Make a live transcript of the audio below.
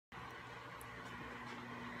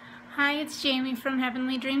Hi, it's Jamie from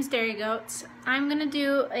Heavenly Dreams Dairy Goats. I'm going to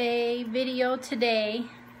do a video today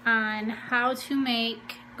on how to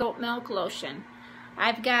make goat milk lotion.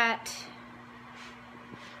 I've got,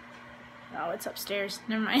 oh, it's upstairs,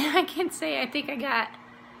 never mind, I can't say, I think I got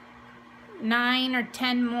 9 or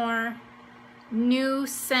 10 more new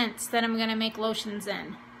scents that I'm going to make lotions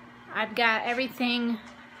in. I've got everything,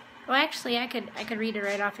 well actually I could read it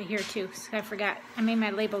right off of here too, because I forgot, I made my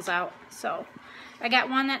labels out. So I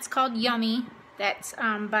got one that's called Yummy, that's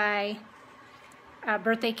by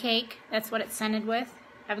Birthday Cake, that's what it's scented with.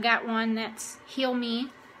 I've got one that's Heal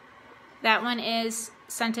Me, that one is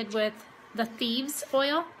scented with the Thieves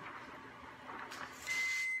oil.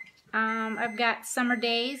 I've got Summer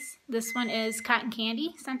Days, this one is Cotton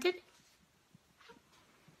Candy scented.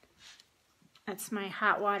 That's my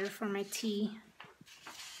hot water for my tea.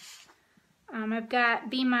 I've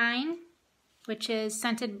got Be Mine, which is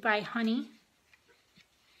scented by honey.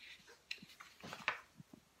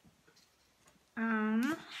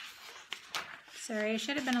 Sorry, I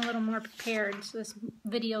should have been a little more prepared, so this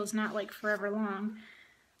video is not like forever long.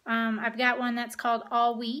 I've got one that's called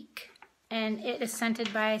All Week, and it is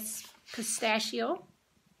scented by pistachio.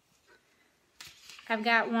 I've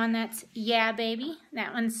got one that's Yeah Baby,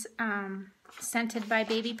 that one's scented by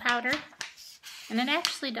baby powder, and it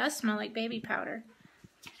actually does smell like baby powder.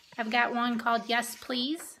 I've got one called Yes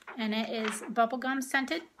Please, and it is bubblegum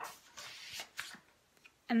scented.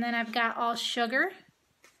 And then I've got All Sugar.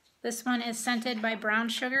 This one is scented by brown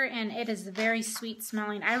sugar, and it is very sweet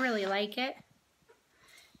smelling. I really like it.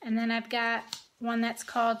 And then I've got one that's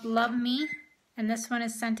called Love Me, and this one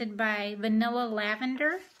is scented by vanilla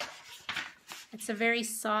lavender. It's a very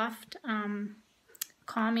soft,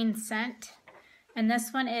 calming scent. And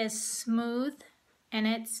this one is Smooth, and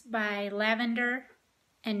it's by lavender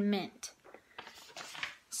and mint.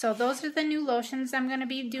 So those are the new lotions I'm going to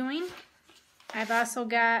be doing. I've also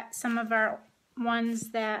got some of our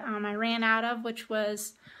ones that I ran out of, which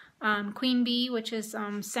was Queen Bee, which is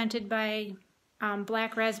scented by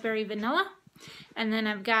black raspberry vanilla. And then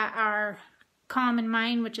I've got our Calm in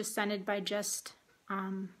Mind, which is scented by just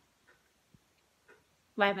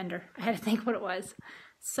lavender. I had to think what it was.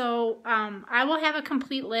 So I will have a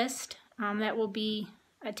complete list that will be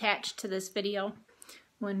attached to this video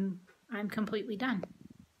when I'm completely done.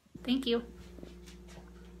 Thank you.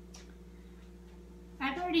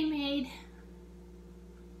 I've already made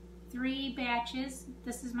 3 batches.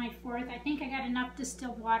 This is my 4th. I think I got enough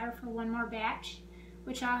distilled water for one more batch,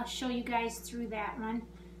 which I'll show you guys through that one.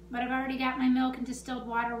 But I've already got my milk and distilled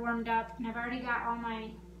water warmed up, and I've already got all my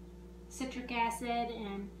citric acid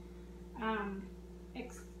and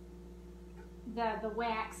the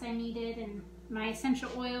wax I needed, and my essential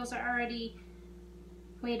oils are already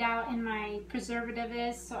weighed out, and my preservative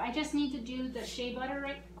is. So I just need to do the shea butter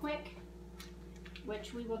right quick,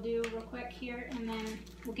 which we will do real quick here, and then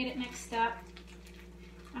we'll get it mixed up.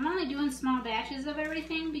 I'm only doing small batches of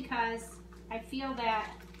everything because I feel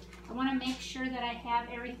that I want to make sure that I have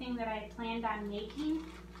everything that I planned on making,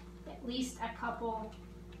 at least a couple,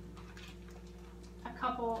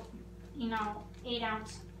 you know,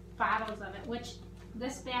 8-ounce bottles of it, which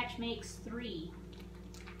this batch makes 3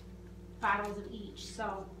 bottles of each.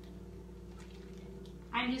 So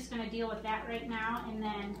I'm just going to deal with that right now, and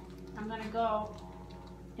then I'm going to go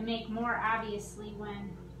and make more, obviously,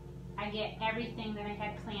 when I get everything that I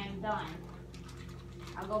had planned done.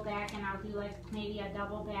 I'll go back and I'll do like maybe a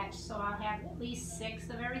double batch, so I'll have at least 6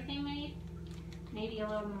 of everything made, maybe a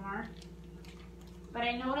little more. But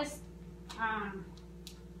I noticed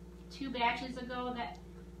 2 batches ago that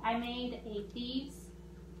I made a Thieves,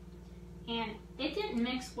 and it didn't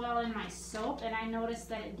mix well in my soap, and I noticed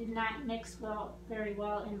that it did not mix very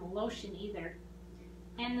well in the lotion either.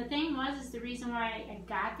 And the thing was, is the reason why I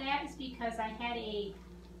got that is because I had a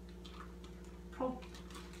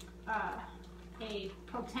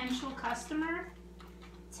potential customer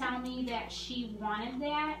tell me that she wanted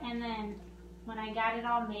that, and then when I got it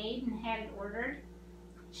all made and had it ordered,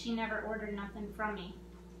 she never ordered nothing from me.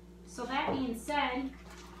 So that being said,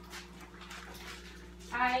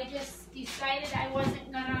 I just decided I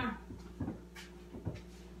wasn't gonna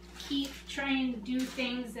keep trying to do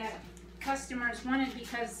things that customers wanted,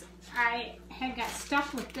 because I had got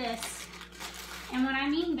stuck with this. And what I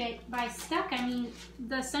mean by stuck, I mean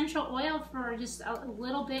the essential oil for just a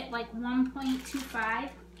little bit, like 1.25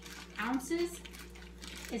 ounces,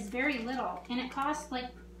 is very little, and it costs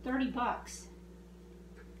like 30 bucks.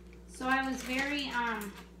 So I was very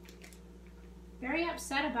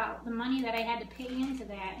upset about the money that I had to pay into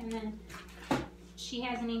that, and then she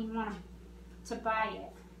hasn't even wanted to buy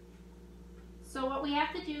it. So what we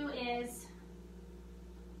have to do is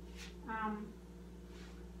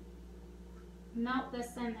melt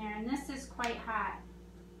this in there, and this is quite hot.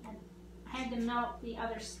 I had to melt the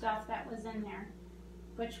other stuff that was in there,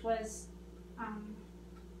 which was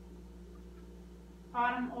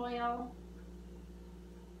autumn oil,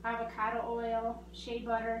 avocado oil, shea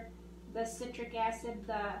butter, the citric acid,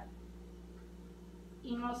 the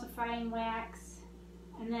emulsifying wax,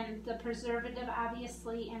 and then the preservative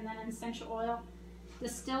obviously, and then essential oil,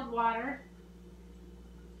 distilled water.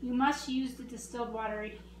 You must use the distilled water.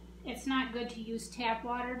 It's not good to use tap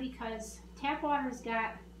water because tap water's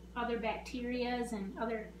got other bacterias and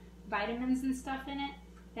other vitamins and stuff in it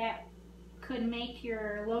that could make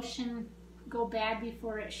your lotion go bad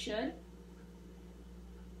before it should.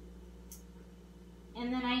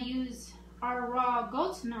 And then I use our raw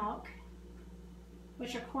goat's milk,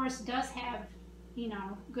 which of course does have, you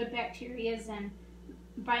know, good bacterias and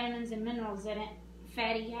vitamins and minerals in it,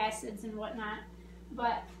 fatty acids and whatnot.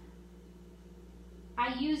 But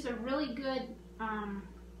I use a really good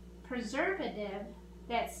preservative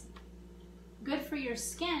that's good for your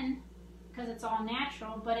skin because it's all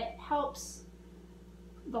natural, but it helps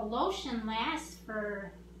the lotion last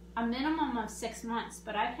for a minimum of 6 months,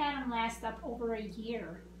 but I've had them last up over a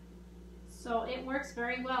year. So it works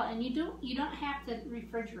very well, and you don't have to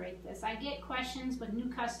refrigerate this. I get questions with new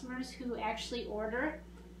customers who actually order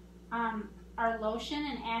our lotion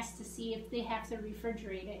and ask to see if they have to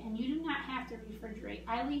refrigerate it, and you do not have to refrigerate.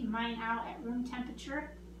 I leave mine out at room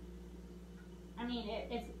temperature. I mean,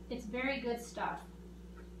 it's very good stuff.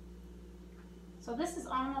 So this is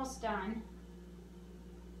almost done.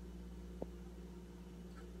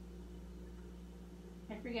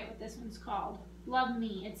 I forget what this one's called. Love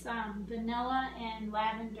Me. It's vanilla and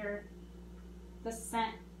lavender. The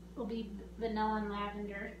scent will be vanilla and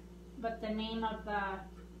lavender, but the name of the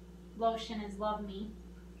lotion is Love Me.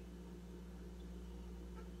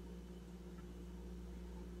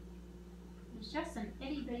 There's just an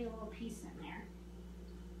itty bitty little piece in there.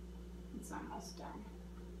 It's almost done.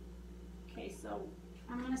 Okay, so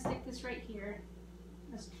I'm gonna stick this right here.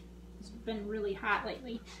 It's been really hot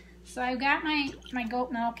lately. So I've got my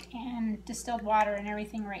goat milk and distilled water and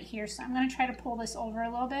everything right here. So I'm gonna try to pull this over a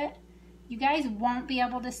little bit. You guys won't be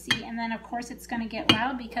able to see, and then of course it's gonna get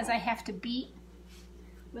loud because I have to beat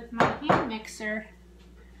with my hand mixer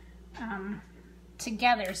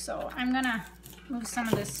together. So I'm gonna move some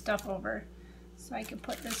of this stuff over so I can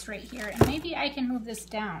put this right here, and maybe I can move this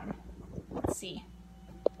down. Let's see.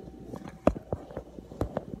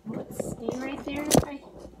 Will it stay right there?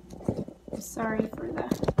 I'm sorry for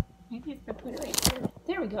the, maybe if I put it right here.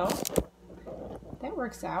 There we go. That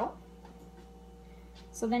works out.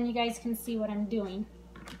 So then you guys can see what I'm doing.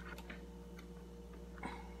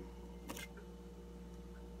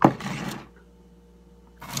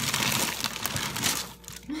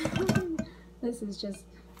 This is just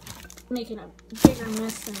making a bigger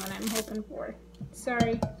mess than what I'm hoping for.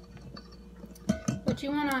 Sorry. But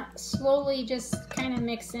you want to slowly just kind of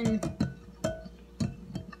mix in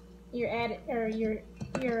your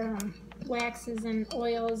waxes and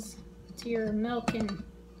oils to your milk and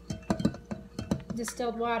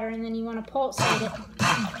distilled water, and then you want to pulsate it.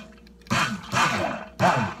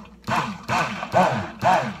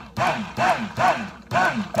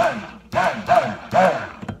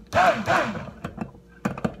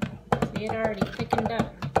 See, it already thickened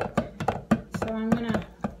up. So I'm gonna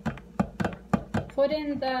put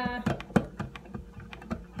in the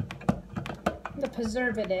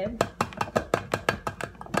preservative.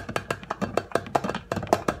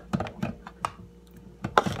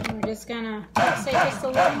 And we're just gonna pulsate just a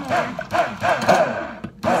little more,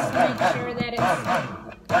 just to make sure that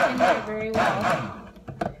it's in there very well.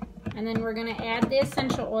 And then we're gonna add the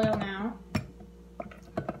essential oil now.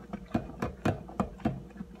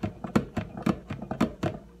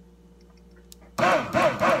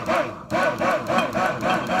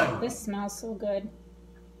 This smells so good.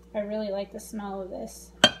 I really like the smell of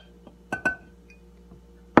this. I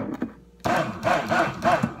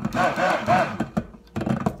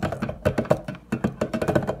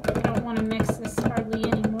don't want to mix this hardly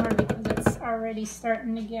anymore because it's already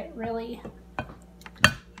starting to get really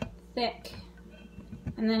thick.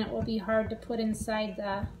 And then it will be hard to put inside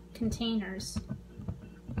the containers.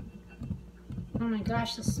 Oh my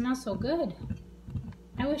gosh, this smells so good.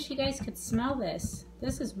 I wish you guys could smell this.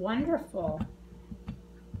 This is wonderful.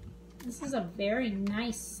 This is a very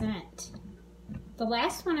nice scent. The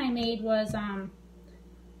last one I made was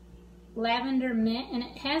lavender mint, and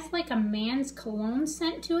it has like a man's cologne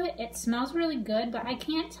scent to it. It smells really good, but I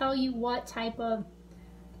can't tell you what type of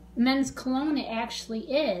men's cologne it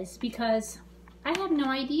actually is because I have no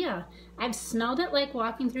idea. I've smelled it like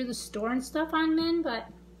walking through the store and stuff on men, but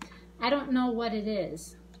I don't know what it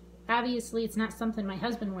is. Obviously, it's not something my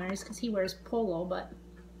husband wears because he wears polo, but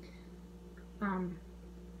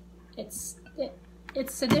it's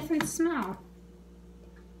a different smell.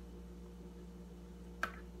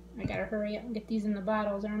 I gotta hurry up and get these in the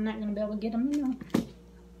bottles or I'm not gonna be able to get them in.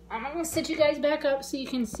 I'm gonna sit you guys back up so you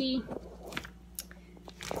can see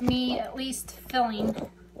me at least filling.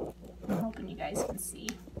 I'm hoping you guys can see.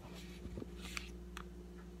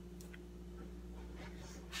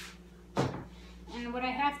 And what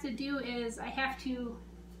I have to do is I have to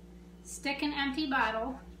stick an empty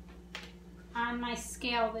bottle on my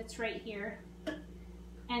scale that's right here.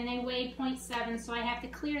 And they weigh 0.7, so I have to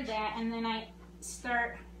clear that, and then I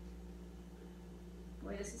start,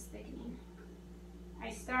 boy, this is thickening.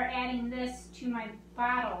 I start adding this to my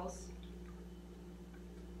bottles.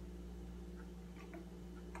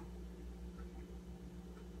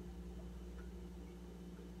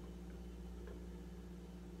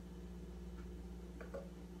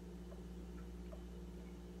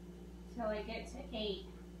 Till I get to 8.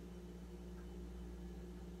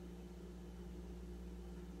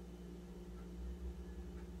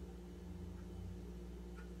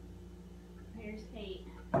 There's 8.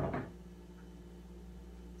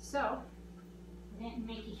 So, I didn't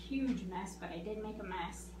make a huge mess, but I did make a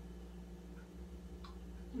mess.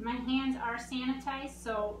 And my hands are sanitized,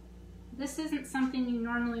 so this isn't something you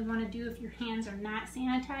normally want to do if your hands are not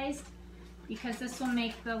sanitized, because this will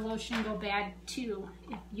make the lotion go bad too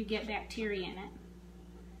if you get bacteria in it.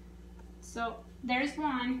 So there's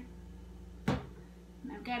one.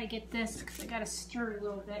 And I've got to get this because I got to stir a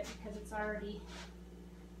little bit because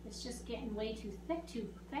it's just getting way too thick too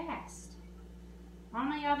fast. All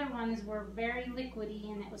my other ones were very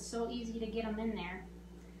liquidy and it was so easy to get them in there.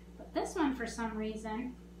 But this one, for some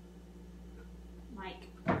reason, like,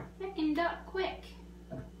 thickened up quick.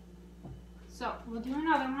 So we'll do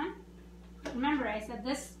another one. Remember, I said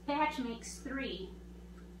this batch makes 3,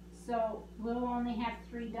 so we'll only have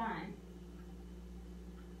 3 done.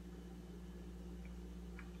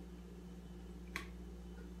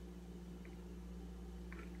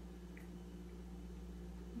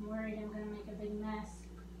 I'm worried I'm going to make a big mess.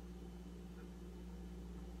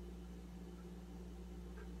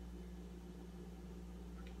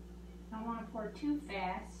 I don't want to pour too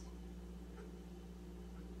fast,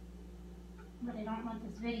 but I don't want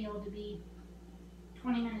this video to be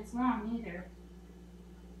 20 minutes long either.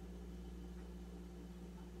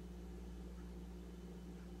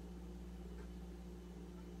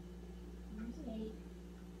 There's 8.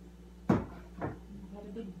 I got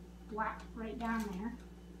a big block right down there.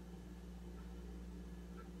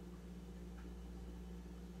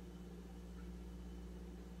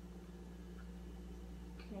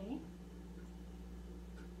 Okay.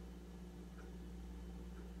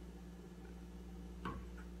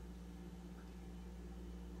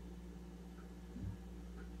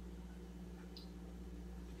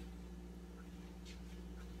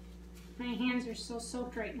 My hands are so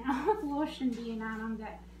soaked right now with lotion being on them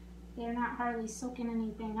that they're not hardly soaking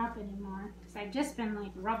anything up anymore. Because I've just been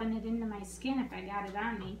like rubbing it into my skin if I got it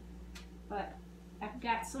on me. But I've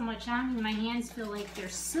got so much on me, my hands feel like they're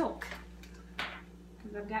silk.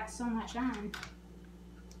 Because I've got so much on.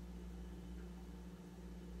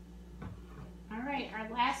 Alright, our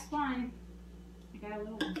last one. I got a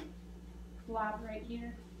little blob right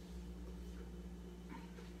here.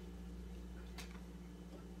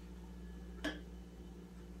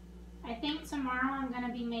 I think tomorrow I'm going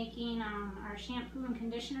to be making our shampoo and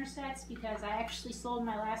conditioner sets because I actually sold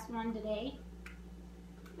my last one today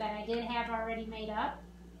that I did have already made up.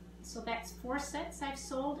 So that's 4 sets I've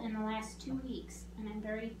sold in the last 2 weeks and I'm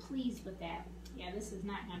very pleased with that. Yeah, this is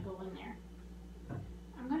not going to go in there.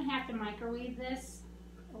 I'm going to have to microwave this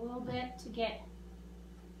a little bit to get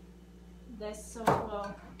this so it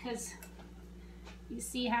will, because you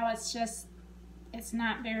see how it's just, it's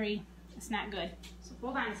not good. So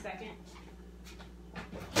hold on a second.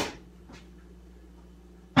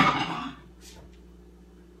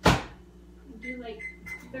 Do like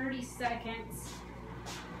 30 seconds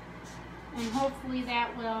and hopefully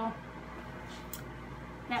that will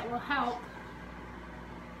help.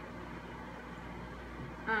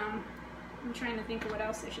 I'm trying to think of what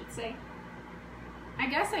else I should say. I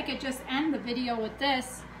guess I could just end the video with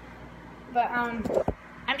this, but I'm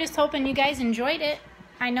just hoping you guys enjoyed it.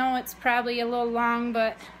 I know it's probably a little long,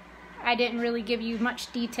 but I didn't really give you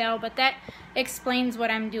much detail, but that explains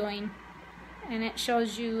what I'm doing. And it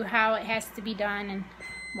shows you how it has to be done and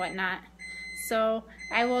whatnot. So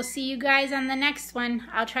I will see you guys on the next one.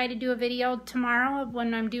 I'll try to do a video tomorrow of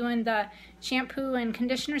when I'm doing the shampoo and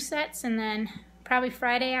conditioner sets, and then probably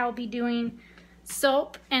Friday I'll be doing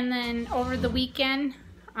soap, and then over the weekend,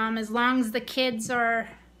 as long as the kids are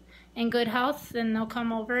in good health, then they'll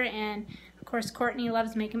come over, and of course Courtney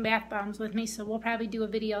loves making bath bombs with me, so we'll probably do a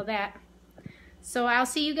video of that. So I'll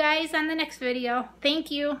see you guys on the next video. Thank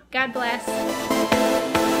you. God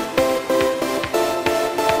bless.